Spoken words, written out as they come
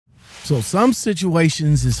So some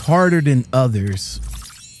situations is harder than others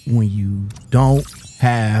when you don't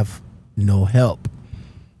have no help.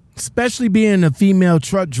 Especially being a female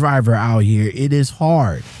truck driver out here, it is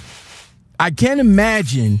hard. I can't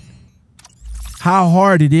imagine how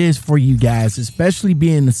hard it is for you guys, especially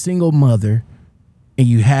being a single mother and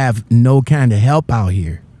you have no kind of help out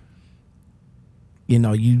here. You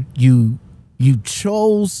know, you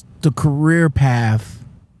chose the career path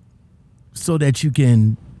so that you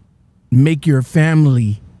can make your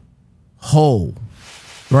family whole,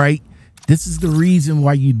 right? This is the reason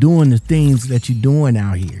why you're doing the things that you're doing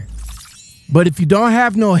out here. But if you don't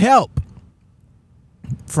have no help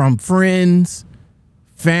from friends,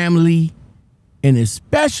 family, and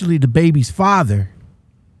especially the baby's father,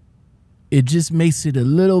 it just makes it a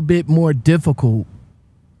little bit more difficult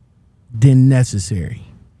than necessary.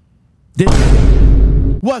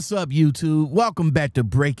 What's up, YouTube? Welcome back to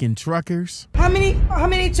Breaking Truckers. How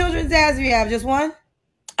many children's dads do you have? Just one?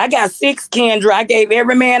 I got 6, Kendra. I gave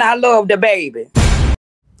every man I loved a baby.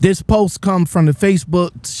 This post come from the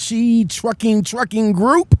Facebook She Trucking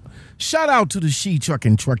group. Shout out to the She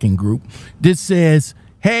Trucking group. This says,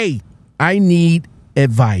 hey, I need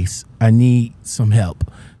advice. I need some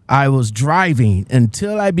help. I was driving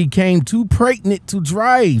until I became too pregnant to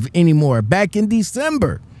drive anymore back in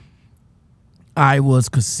December. I was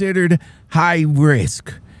considered high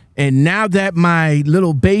risk. And now that my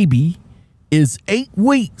little baby is 8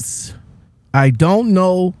 weeks, I don't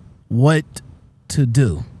know what to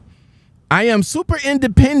do. I am super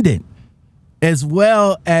independent, as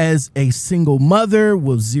well as a single mother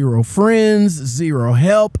with 0 friends, 0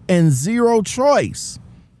 help, and 0 choice.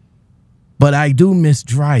 But I do miss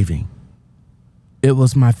driving. It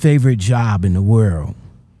was my favorite job in the world.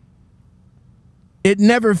 It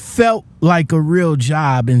never felt like a real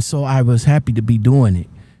job, and so I was happy to be doing it.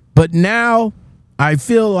 But now I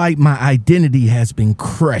feel like my identity has been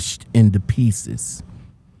crushed into pieces.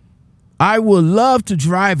 I would love to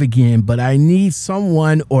drive again, but I need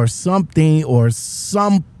someone or something or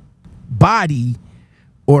somebody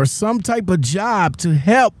or some type of job to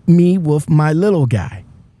help me with my little guy.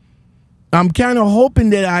 I'm kind of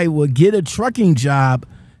hoping that I would get a trucking job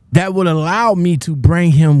that would allow me to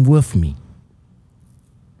bring him with me.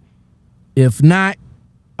 If not,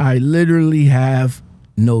 I literally have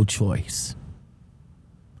no choice.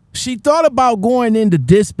 She thought about going into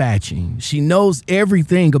dispatching. She knows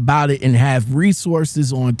everything about it and have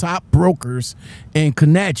resources on top brokers and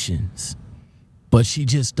connections. But she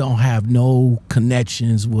just don't have no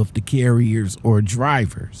connections with the carriers or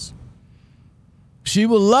drivers. She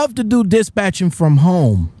would love to do dispatching from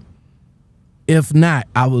home. If not,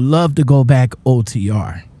 I would love to go back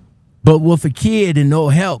OTR. But with a kid and no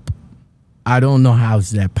help, I don't know how is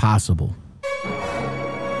that possible.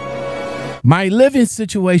 My living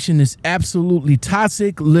situation is absolutely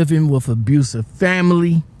toxic, living with abusive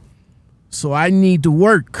family. So I need to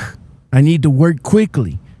work. I need to work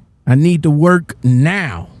quickly. I need to work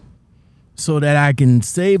now so that I can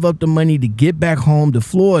save up the money to get back home to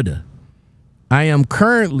Florida. I am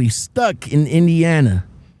currently stuck in Indiana,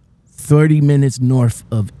 30 minutes north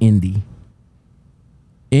of Indy.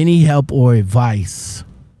 Any help or advice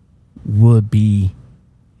would be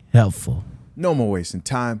helpful. No more wasting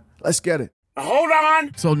time. Let's get it. Hold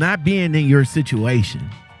on. So not being in your situation,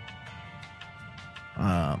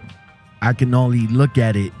 I can only look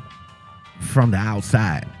at it from the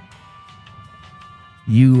outside.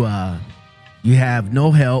 You have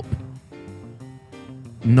no help,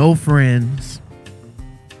 no friends,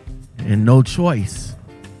 and no choice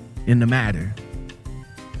in the matter.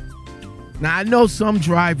 Now, I know some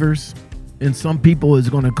drivers and some people is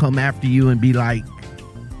going to come after you and be like,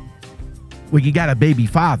 well, you got a baby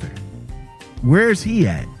father. Where's he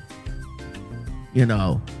at? You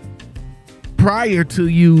know, prior to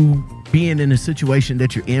you being in the situation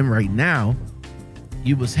that you're in right now,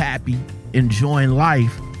 you was happy, enjoying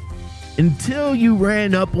life until you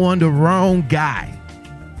ran up on the wrong guy.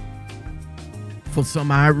 For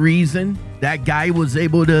some odd reason, that guy was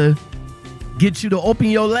able to get you to open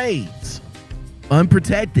your legs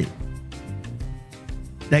unprotected.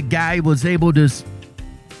 That guy was able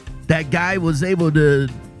to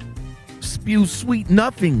spew sweet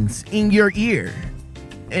nothings in your ear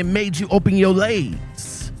and made you open your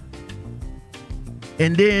legs.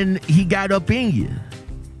 And then he got up in you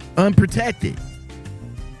unprotected.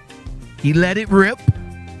 He let it rip.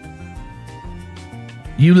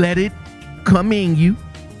 You let it come in you.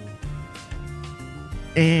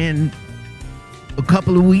 And a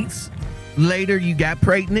couple of weeks later, you got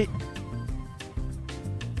pregnant.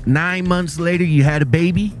 9 months later, you had a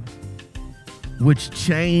baby, which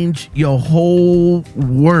changed your whole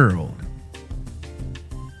world.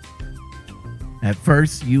 At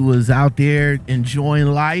first, you was out there enjoying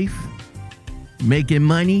life, making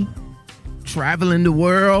money, traveling the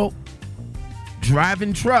world,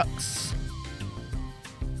 driving trucks.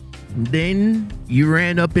 Then you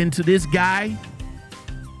ran up into this guy,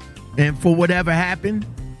 and for whatever happened,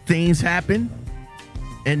 things happened,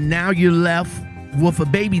 and now you're left with a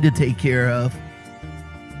baby to take care of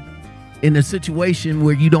in a situation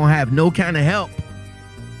where you don't have no kind of help,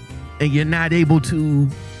 and you're not able to,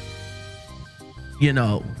 you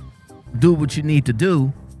know, do what you need to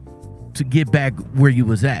do to get back where you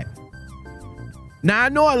was at. Now, I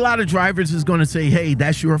know a lot of drivers is going to say, hey,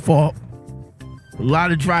 that's your fault. A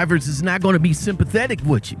lot of drivers is not going to be sympathetic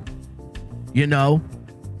with you. You know,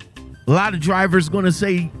 a lot of drivers going to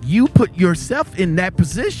say you put yourself in that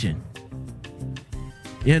position.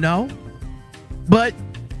 You know, but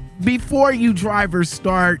before you drivers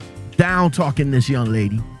start down talking this young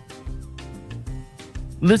lady,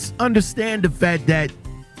 let's understand the fact that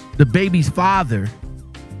the baby's father,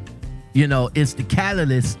 you know, is the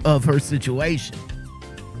catalyst of her situation.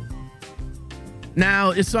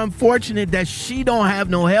 Now, it's unfortunate that she don't have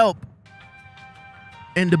no help,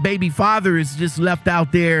 and the baby father is just left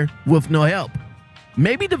out there with no help.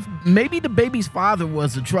 Maybe the baby's father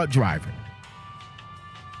was a truck driver.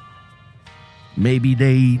 Maybe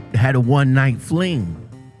they had a one-night fling.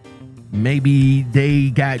 Maybe they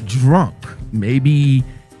got drunk. Maybe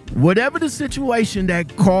whatever the situation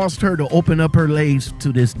that caused her to open up her legs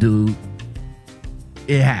to this dude,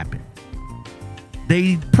 it happened.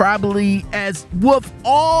 They probably, as with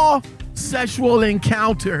all sexual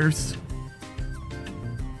encounters,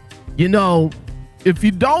 you know, if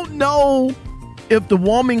you don't know if the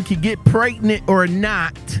woman can get pregnant or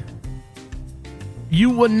not, you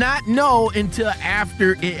will not know until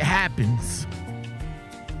after it happens.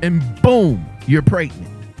 And boom, you're pregnant.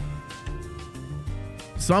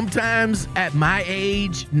 Sometimes at my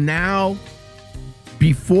age now,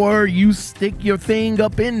 before you stick your thing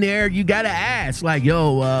up in there, you gotta ask, like,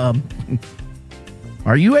 yo,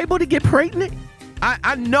 are you able to get pregnant?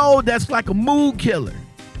 I know that's like a mood killer.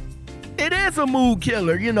 It is a mood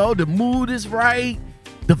killer. You know, the mood is right,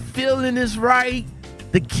 the feeling is right,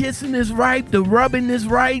 the kissing is right, the rubbing is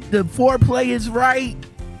right, the foreplay is right.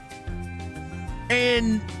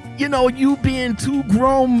 And, you know, you being two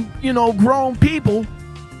grown people,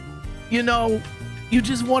 you know, you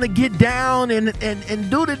just want to get down and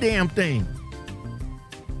do the damn thing.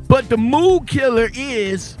 But the mood killer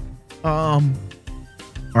is, are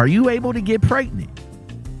you able to get pregnant?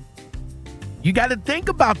 You got to think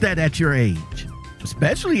about that at your age,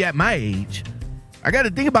 especially at my age. I got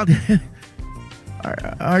to think about that.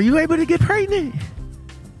 Are you able to get pregnant?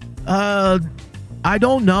 I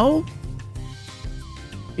don't know.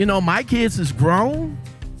 You know, my kids is grown.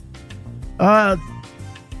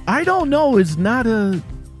 I don't know. It's not a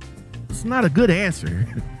good answer.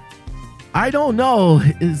 I don't know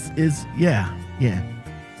is yeah.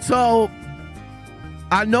 So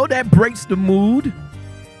I know that breaks the mood.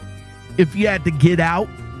 If you had to get out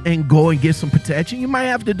and go and get some protection, you might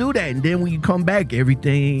have to do that. And then when you come back,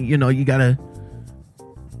 everything, you know, you gotta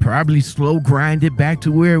probably slow grind it back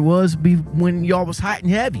to where it was when y'all was hot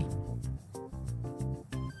and heavy.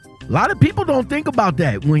 A lot of people don't think about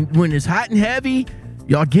that. When it's hot and heavy,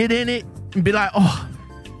 y'all get in it and be like, oh,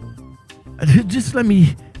 just let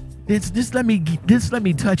me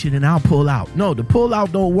touch it and I'll pull out. No, the pull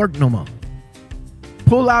out don't work no more.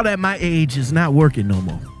 Pull out at my age is not working no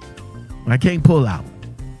more. I can't pull out.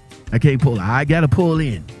 I gotta pull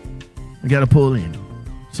in.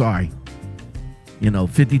 Sorry. You know,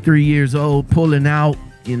 53 years old, pulling out,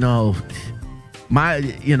 you know,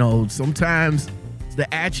 sometimes the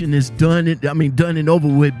action is done and over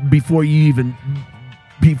with before you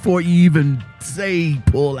even say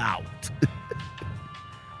pull out.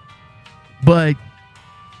 But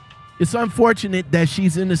it's unfortunate that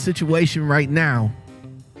she's in a situation right now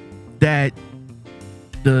that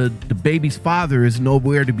the baby's father is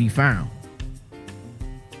nowhere to be found.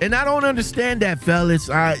 And I don't understand that,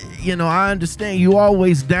 fellas. I understand you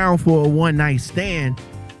always down for a one-night stand,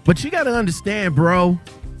 but you got to understand, bro.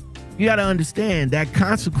 You got to understand that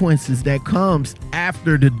consequences that comes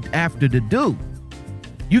after the do.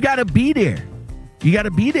 You got to be there. You got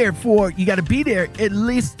to be there at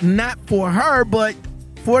least not for her, but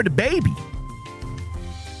for the baby.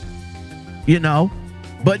 You know?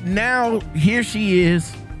 But now here she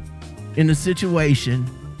is in a situation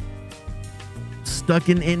stuck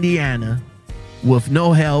in Indiana with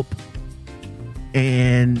no help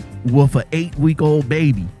and with an 8-week-old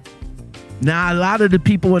baby. Now, a lot of the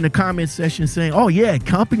people in the comment section saying, oh yeah,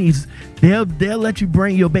 companies, they'll let you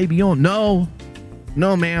bring your baby on. No,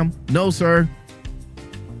 ma'am. No, sir.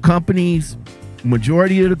 companies,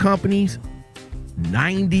 majority of the companies,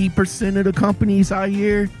 90% of the companies out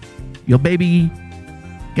here, your baby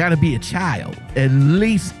gotta be a child, at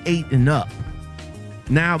least 8 and up.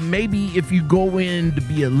 Now, maybe if you go in to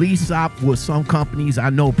be a lease op with some companies, I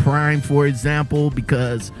know Prime, for example,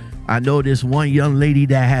 because I know this one young lady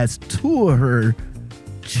that has 2 of her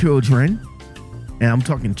children, and I'm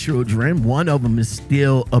talking children. One of them is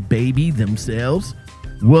still a baby themselves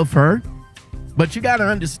with her. But you got to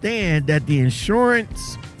understand that the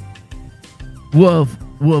insurance with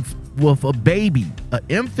a baby, an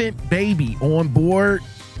infant baby on board,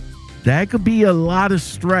 that could be a lot of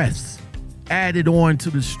stress added on to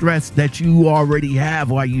the stress that you already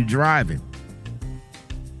have while you're driving.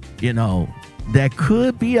 You know, that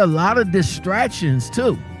could be a lot of distractions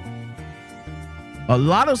too. A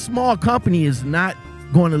lot of small company is not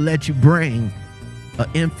going to let you bring an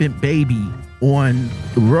infant baby on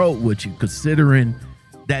the road with you, considering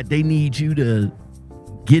that they need you to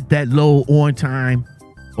get that low on time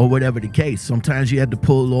or whatever the case. Sometimes you have to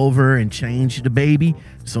pull over and change the baby.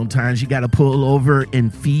 Sometimes you got to pull over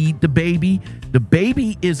and feed the baby. The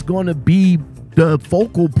baby is going to be the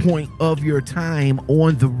focal point of your time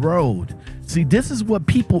on the road. See, this is what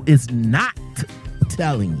people is not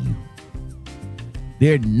telling you.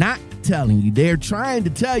 They're not telling you. They're trying to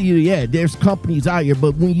tell you, yeah, there's companies out here,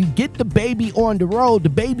 but when you get the baby on the road, the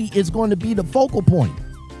baby is going to be the focal point.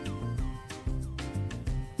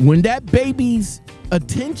 When that baby's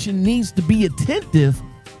attention needs to be attentive,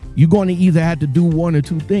 you're going to either have to do one or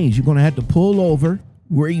two things. You're going to have to pull over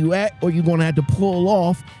where you at, or you're going to have to pull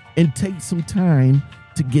off and take some time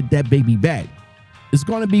to get that baby back. It's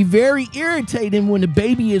going to be very irritating when the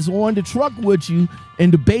baby is on the truck with you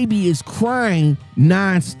and the baby is crying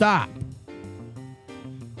nonstop.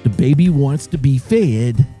 The baby wants to be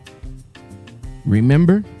fed.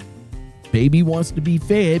 Remember? Baby wants to be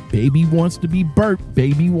fed. Baby wants to be burped.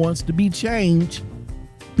 Baby wants to be changed.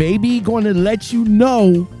 Baby going to let you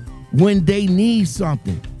know when they need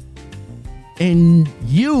something. And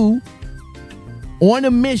you on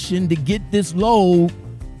a mission to get this load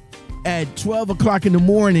at 12 o'clock in the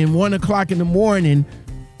morning, 1 o'clock in the morning,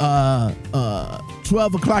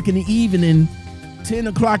 12 o'clock in the evening, 10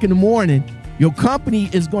 o'clock in the morning, your company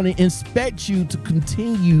is going to inspect you to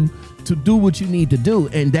continue to do what you need to do.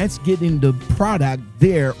 And that's getting the product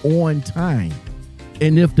there on time.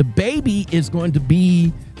 And if the baby is going to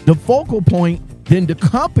be the focal point, then the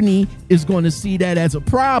company is going to see that as a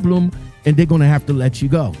problem and they're going to have to let you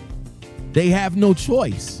go. They have no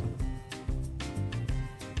choice.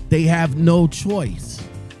 They have no choice.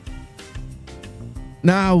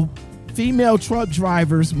 Now, female truck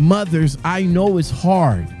drivers, mothers, I know it's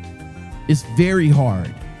hard. It's very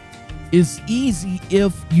hard. It's easy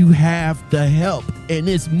if you have the help, and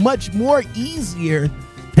it's much more easier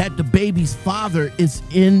that the baby's father is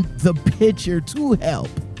in the picture to help.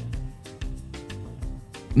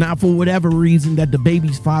 Now, for whatever reason that the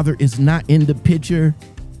baby's father is not in the picture,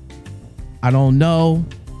 I don't know.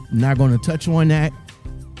 I'm not going to touch on that.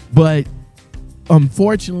 But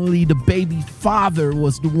unfortunately, the baby's father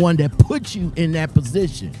was the one that put you in that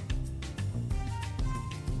position.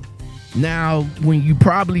 Now, when you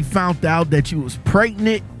probably found out that you was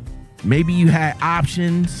pregnant, maybe you had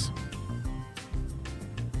options.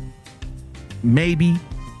 Maybe.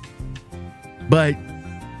 But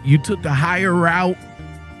you took the higher route.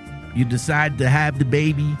 You decided to have the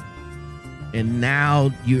baby. And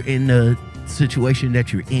now you're in the situation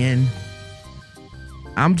that you're in.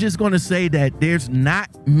 I'm just going to say that there's not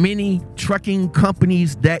many trucking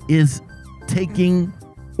companies that is taking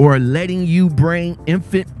or letting you bring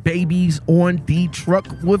infant babies on the truck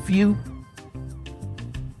with you.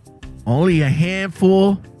 Only a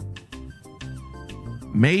handful.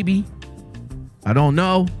 Maybe. I don't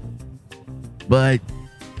know. But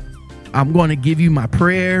I'm going to give you my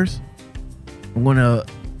prayers. I'm going to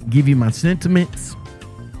give you my sentiments.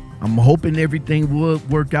 I'm hoping everything will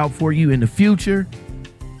work out for you in the future.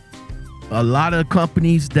 A lot of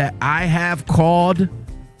companies that I have called,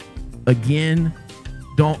 again,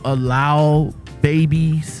 don't allow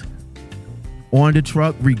babies on the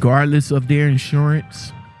truck regardless of their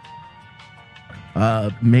insurance.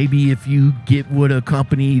 Maybe if you get with a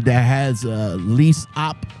company that has a lease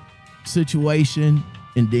op situation,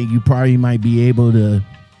 and then you probably might be able to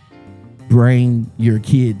bring your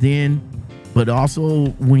kid in. But also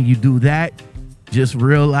when you do that, just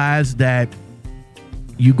realize that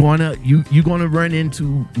you're gonna run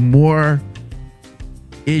into more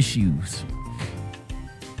issues.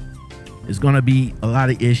 It's gonna be a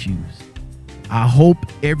lot of issues. I hope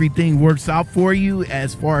everything works out for you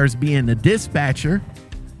as far as being a dispatcher.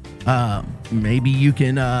 Maybe you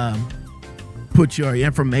can put your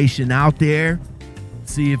information out there,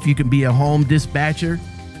 see if you can be a home dispatcher,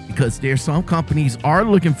 because there's some companies are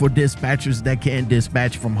looking for dispatchers that can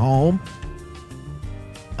dispatch from home.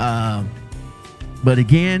 But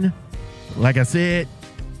again, like I said,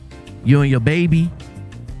 you and your baby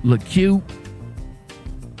look cute.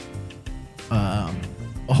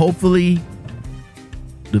 Hopefully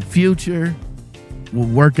the future will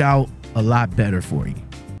work out a lot better for you.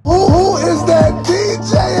 Who is that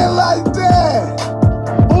DJ like